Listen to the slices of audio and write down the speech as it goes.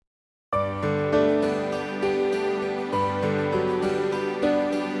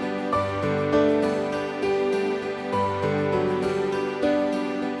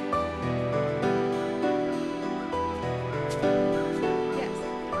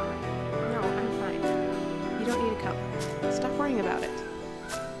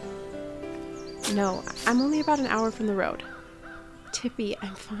No, I'm only about an hour from the road. Tippy,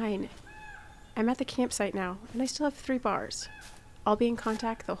 I'm fine. I'm at the campsite now, and I still have 3 bars. I'll be in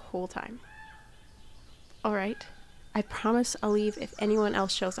contact the whole time. All right. I promise I'll leave if anyone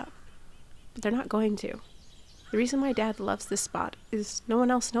else shows up. But they're not going to. The reason my dad loves this spot is no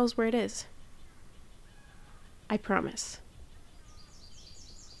one else knows where it is. I promise.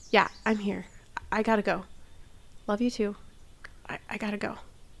 Yeah, I'm here. I gotta go. Love you too. I gotta go.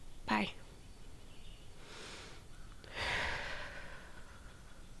 Bye.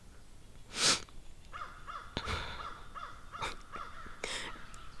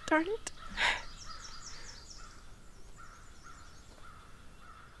 Darn it.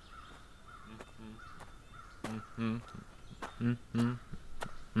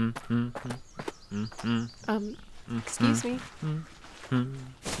 Excuse me?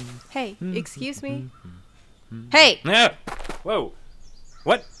 Hey, excuse me? Hey! Yeah. Whoa.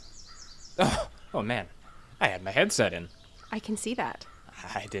 What? Oh, man. I had my headset in. I can see that.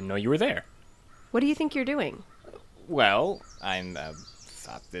 I didn't know you were there. What do you think you're doing? Well, I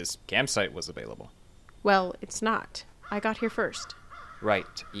thought this campsite was available. Well, it's not. I got here first.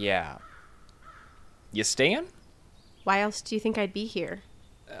 Right, yeah. You staying? Why else do you think I'd be here?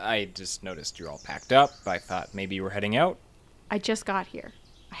 I just noticed you're all packed up. I thought maybe you were heading out. I just got here.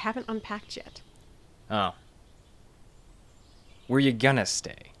 I haven't unpacked yet. Oh. Were you gonna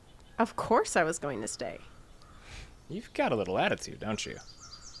stay? Of course I was going to stay. You've got a little attitude, don't you?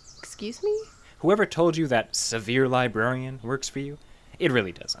 Excuse me? Whoever told you that severe librarian works for you, it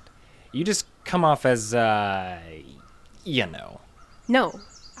really doesn't. You just come off as, you know. No,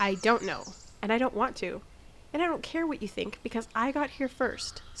 I don't know. And I don't want to. And I don't care what you think because I got here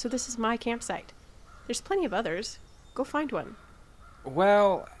first. So this is my campsite. There's plenty of others. Go find one.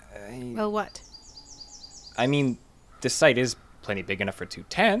 Well, Well, what? I mean, this site is plenty big enough for 2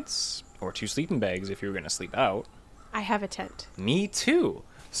 tents, or 2 sleeping bags if you were going to sleep out. I have a tent. Me too.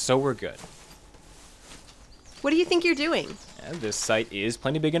 So we're good. What do you think you're doing? And this site is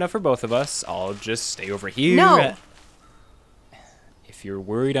plenty big enough for both of us. I'll just stay over here. No! If you're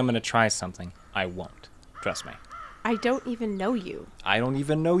worried I'm going to try something, I won't. Trust me. I don't even know you. I don't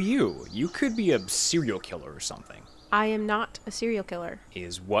even know you. You could be a serial killer or something. I am not a serial killer.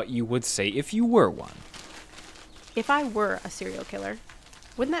 Is what you would say if you were one. If I were a serial killer,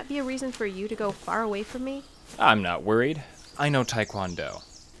 wouldn't that be a reason for you to go far away from me? I'm not worried. I know Taekwondo.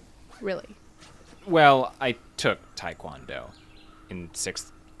 Really? Well, I took Taekwondo in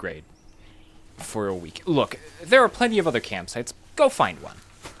 6th grade for a week. Look, there are plenty of other campsites. Go find one.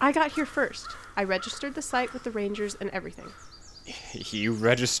 I got here first. I registered the site with the rangers and everything. You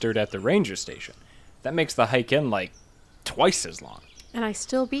registered at the ranger station. That makes the hike in like twice as long. And I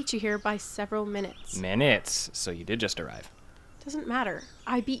still beat you here by several minutes. Minutes, so you did just arrive. Doesn't matter.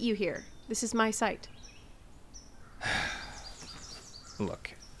 I beat you here. This is my site.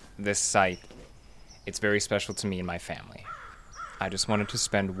 Look, this site, it's very special to me and my family. I just wanted to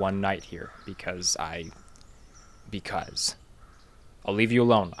spend one night here because I'll leave you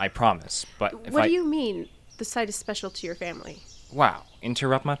alone, I promise. But if What do you mean the site is special to your family? Wow,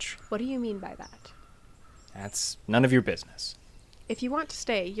 interrupt much? What do you mean by that? That's none of your business. If you want to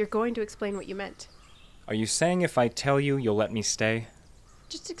stay, you're going to explain what you meant. Are you saying if I tell you, you'll let me stay?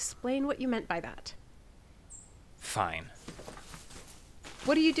 Just explain what you meant by that. Fine.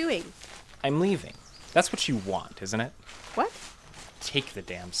 What are you doing? I'm leaving. That's what you want, isn't it? What? Take the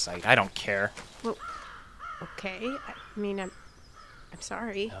damn site. I don't care. Well, okay. I mean, I'm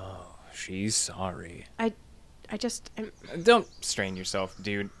sorry. Oh, she's sorry. I'm... Don't strain yourself,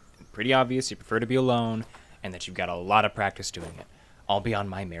 dude. Pretty obvious you prefer to be alone, and that you've got a lot of practice doing it. I'll be on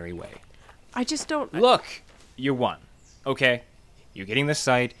my merry way. I just don't... Look, you won. Okay? You're getting the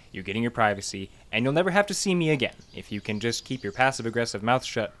site, you're getting your privacy, and you'll never have to see me again if you can just keep your passive-aggressive mouth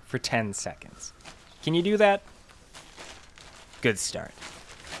shut for 10 seconds. Can you do that? Good start.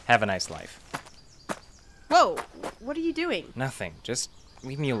 Have a nice life. Whoa! What are you doing? Nothing. Just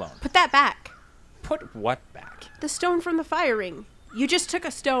leave me alone. Put that back. Put what back? The stone from the fire ring. You just took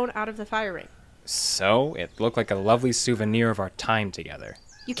a stone out of the fire ring. So, it looked like a lovely souvenir of our time together.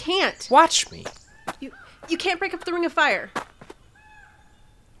 You can't. Watch me. You can't break up the ring of fire.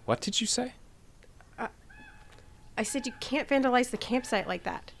 What did you say? I said you can't vandalize the campsite like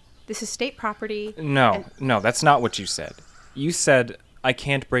that. This is state property. No, that's not what you said. You said, I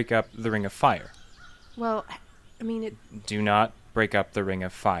can't break up the ring of fire. Well, I mean, it... Do not break up the ring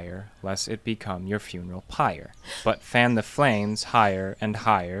of fire, lest it become your funeral pyre. But fan the flames higher and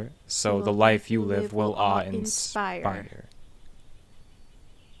higher, so the life you live will awe-inspire.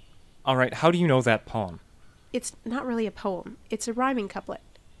 All right, how do you know that poem? It's not really a poem. It's a rhyming couplet.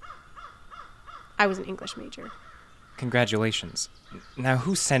 I was an English major. Congratulations. Now,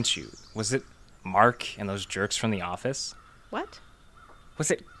 who sent you? Was it Mark and those jerks from the office? What?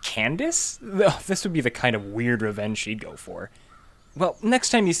 Was it Candace? Ugh, this would be the kind of weird revenge she'd go for. Well, next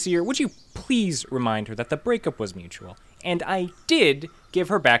time you see her, would you please remind her that the breakup was mutual, and I did give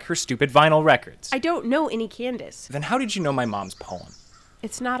her back her stupid vinyl records. I don't know any Candace. Then how did you know my mom's poem?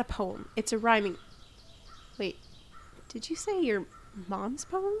 It's not a poem. It's a rhyming... Wait, did you say your mom's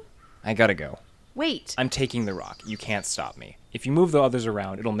poem? I gotta go. Wait. I'm taking the rock. You can't stop me. If you move the others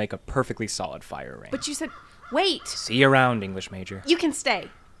around, it'll make a perfectly solid fire ring. But you said... Wait! See you around, English major. You can stay.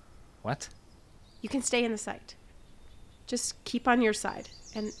 What? You can stay in the site. Just keep on your side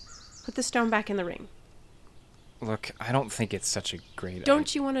and put the stone back in the ring. Look, I don't think it's such a great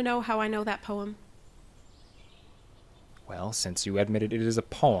Don't you want to know how I know that poem? Well, since you admitted it is a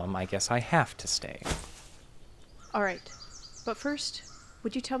poem, I guess I have to stay. All right. But first,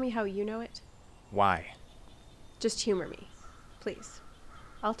 would you tell me how you know it? Why? Just humor me, please.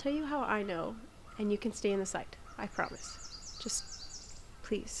 I'll tell you how I know, and you can stay in the site. I promise. Just,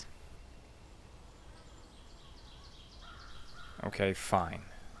 please. Okay, fine.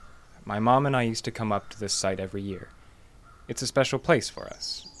 My mom and I used to come up to this site every year. It's a special place for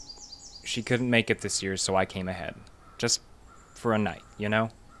us. She couldn't make it this year, so I came ahead. Just for a night, you know?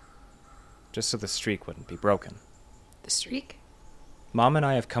 Just so the streak wouldn't be broken. The streak? Mom and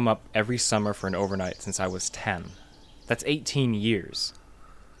I have come up every summer for an overnight since I was 10. That's 18 years.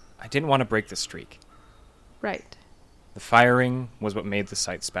 I didn't want to break the streak. Right. The firing was what made the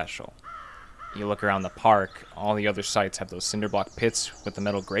site special. You look around the park, all the other sites have those cinder block pits with the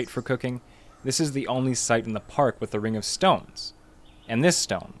metal grate for cooking. This is the only site in the park with a ring of stones. And this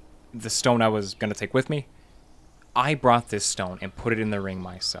stone, the stone I was going to take with me, I brought this stone and put it in the ring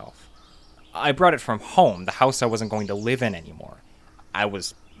myself. I brought it from home, the house I wasn't going to live in anymore. I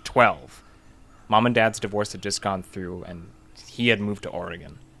was 12. Mom and Dad's divorce had just gone through, and he had moved to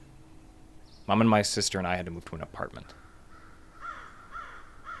Oregon. Mom and my sister and I had to move to an apartment.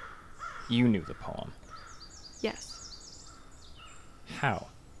 You knew the poem. Yes. How?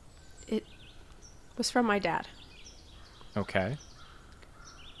 It was from my dad. Okay.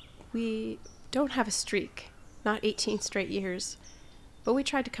 We don't have a streak, not 18 straight years, but we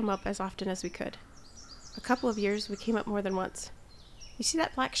tried to come up as often as we could. A couple of years, we came up more than once. You see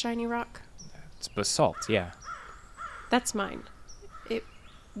that black shiny rock? It's basalt, yeah. That's mine. It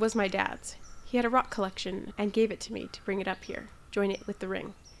was my dad's. He had a rock collection and gave it to me to bring it up here, join it with the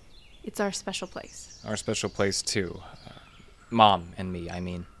ring. It's our special place. Our special place, too. Mom and me, I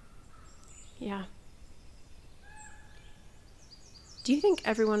mean. Yeah. Do you think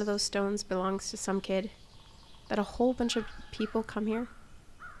every one of those stones belongs to some kid? That a whole bunch of people come here?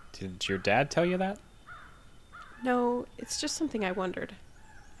 Did your dad tell you that? No, it's just something I wondered.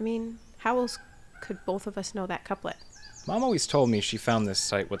 I mean, how else could both of us know that couplet? Mom always told me she found this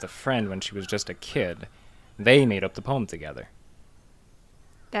site with a friend when she was just a kid. They made up the poem together.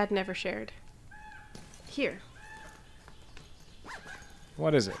 Dad never shared. Here.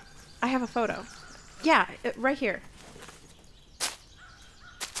 What is it? I have a photo. Yeah, right here.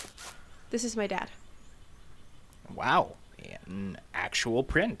 This is my dad. Wow, an actual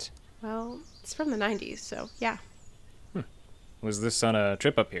print. Well, it's from the 90s, so yeah. Was this on a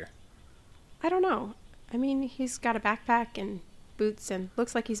trip up here? I don't know. I mean, he's got a backpack and boots and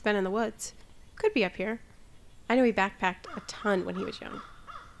looks like he's been in the woods. Could be up here. I know he backpacked a ton when he was young.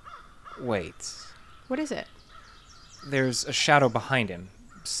 Wait. What is it? There's a shadow behind him.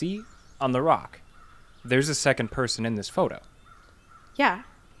 See? On the rock. There's a second person in this photo. Yeah,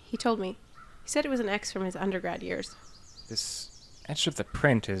 he told me. He said it was an ex from his undergrad years. This edge of the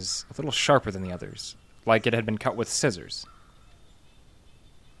print is a little sharper than the others, like it had been cut with scissors.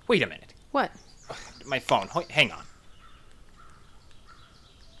 Wait a minute. What? My phone. Hang on.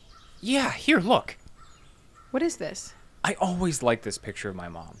 Yeah, here, look. What is this? I always liked this picture of my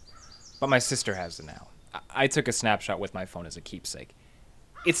mom, but my sister has it now. I took a snapshot with my phone as a keepsake.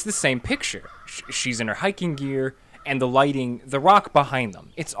 It's the same picture. She's in her hiking gear, and the lighting, the rock behind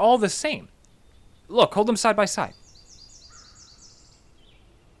them. It's all the same. Look, hold them side by side.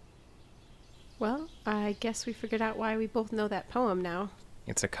 Well, I guess we figured out why we both know that poem now.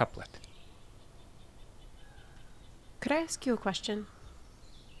 It's a couplet. Could I ask you a question?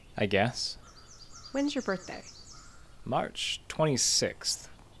 I guess. When's your birthday? March 26th.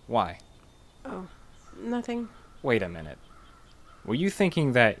 Why? Oh, nothing. Wait a minute. Were you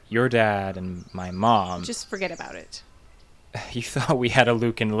thinking that your dad and my mom... Just forget about it. You thought we had a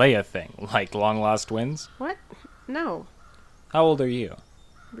Luke and Leia thing, like long-lost twins? What? No. How old are you?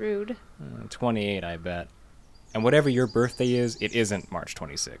 Rude. 28, I bet. And whatever your birthday is, it isn't March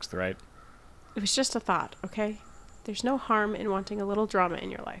 26th, right? It was just a thought, okay? There's no harm in wanting a little drama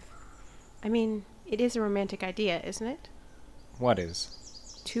in your life. I mean, it is a romantic idea, isn't it? What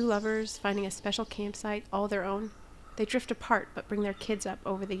is? Two lovers finding a special campsite all their own. They drift apart but bring their kids up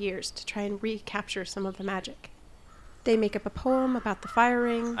over the years to try and recapture some of the magic. They make up a poem about the fire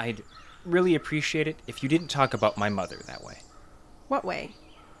ring. I'd really appreciate it if you didn't talk about my mother that way. What way?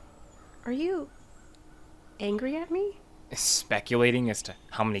 Are you angry at me? Speculating as to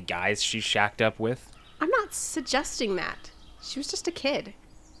how many guys she's shacked up with? I'm not suggesting that. She was just a kid.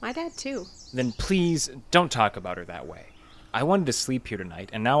 My dad, too. Then please don't talk about her that way. I wanted to sleep here tonight,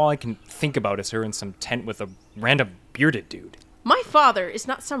 and now all I can think about is her in some tent with a random bearded dude. My father is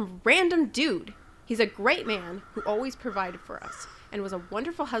not some random dude. He's a great man who always provided for us and was a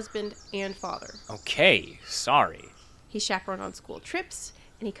wonderful husband and father. Okay, sorry. He chaperoned on school trips,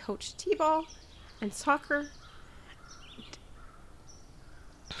 and he coached t-ball and soccer.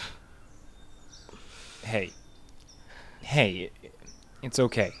 Hey, it's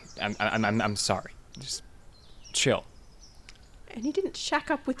okay. I'm sorry. Just chill. And he didn't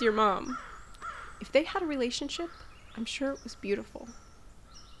shack up with your mom. If they had a relationship, I'm sure it was beautiful.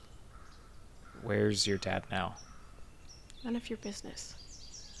 Where's your dad now? None of your business.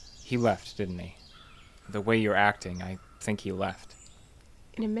 He left, didn't he? The way you're acting, I think he left.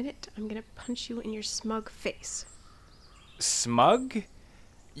 In a minute, I'm gonna punch you in your smug face. Smug?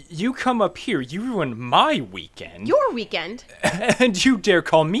 You come up here, you ruin my weekend. Your weekend? And you dare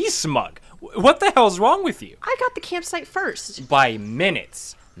call me smug? What the hell's wrong with you? I got the campsite first. By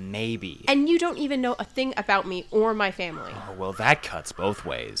minutes, maybe. And you don't even know a thing about me or my family. Oh, well, that cuts both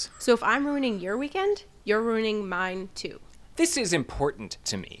ways. So if I'm ruining your weekend, you're ruining mine too. This is important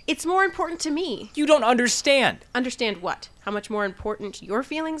to me. It's more important to me. You don't understand. Understand what? How much more important your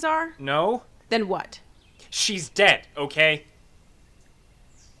feelings are? No? Then what? She's dead, okay?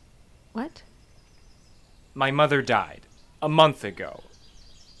 What? My mother died a month ago.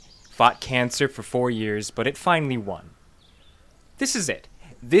 Fought cancer for 4 years, but it finally won. This is it.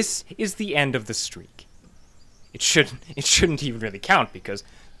 This is the end of the streak. It shouldn't even really count because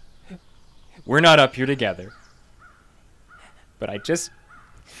we're not up here together. But I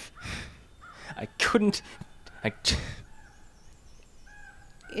couldn't.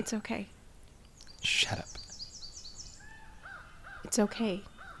 It's okay. Shut up. It's okay.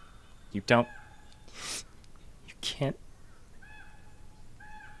 You can't.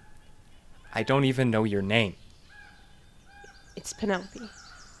 I don't even know your name. It's Penelope.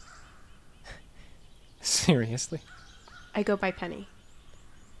 Seriously? I go by Penny.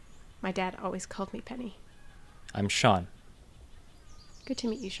 My dad always called me Penny. I'm Sean. Good to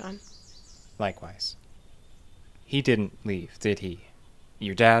meet you, Sean. Likewise. He didn't leave, did he?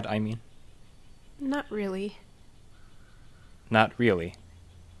 Your dad, I mean? Not really. Not really.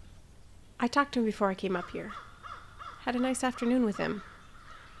 I talked to him before I came up here. Had a nice afternoon with him.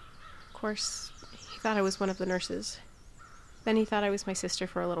 Of course, he thought I was one of the nurses. Then he thought I was my sister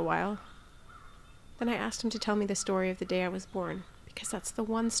for a little while. Then I asked him to tell me the story of the day I was born, because that's the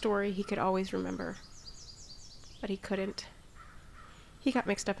one story he could always remember. But he couldn't. He got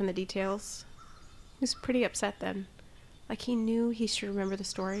mixed up in the details. He was pretty upset then. Like he knew he should remember the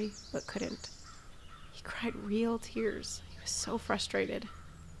story, but couldn't. He cried real tears. He was so frustrated.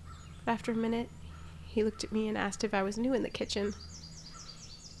 But after a minute, he looked at me and asked if I was new in the kitchen.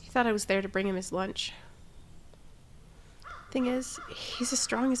 He thought I was there to bring him his lunch. Thing is, he's as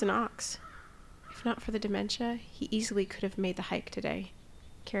strong as an ox. If not for the dementia, he easily could have made the hike today.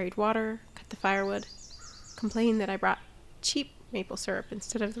 Carried water, cut the firewood, complained that I brought cheap maple syrup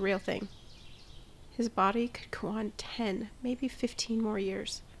instead of the real thing. His body could go on 10, maybe 15 more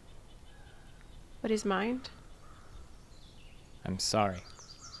years. But his mind? I'm sorry.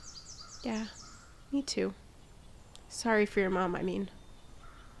 Yeah, me too. Sorry for your mom, I mean.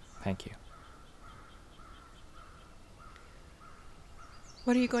 Thank you.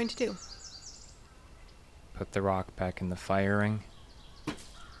 What are you going to do? Put the rock back in the fire ring.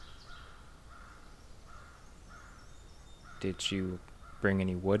 Did you bring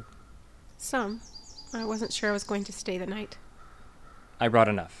any wood? Some. I wasn't sure I was going to stay the night. I brought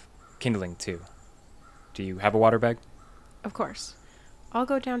enough. Kindling, too. Do you have a water bag? Of course. I'll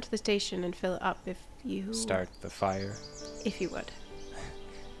go down to the station and fill it up if you... Start the fire. If you would.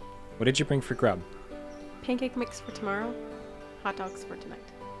 What did you bring for grub? Pancake mix for tomorrow. Hot dogs for tonight.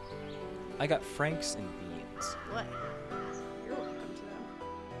 I got franks and beans. What? You're welcome to them.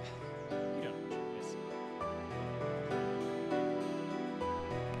 You don't know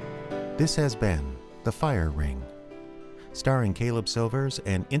this. This has been The Fire Ring, starring Caleb Silvers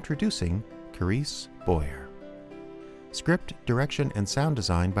and introducing Carice Boyer. Script, direction, and sound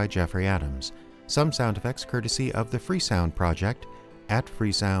design by Jeffrey Adams. Some sound effects courtesy of the Freesound Project at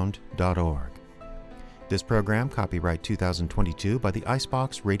freesound.org. This program copyright 2022 by the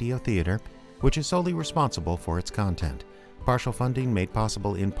Icebox Radio Theater, which is solely responsible for its content. Partial funding made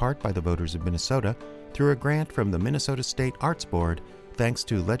possible in part by the voters of Minnesota through a grant from the Minnesota State Arts Board, thanks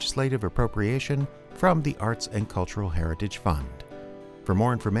to legislative appropriation from the Arts and Cultural Heritage Fund. For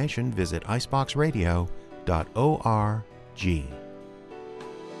more information, visit iceboxradio.org.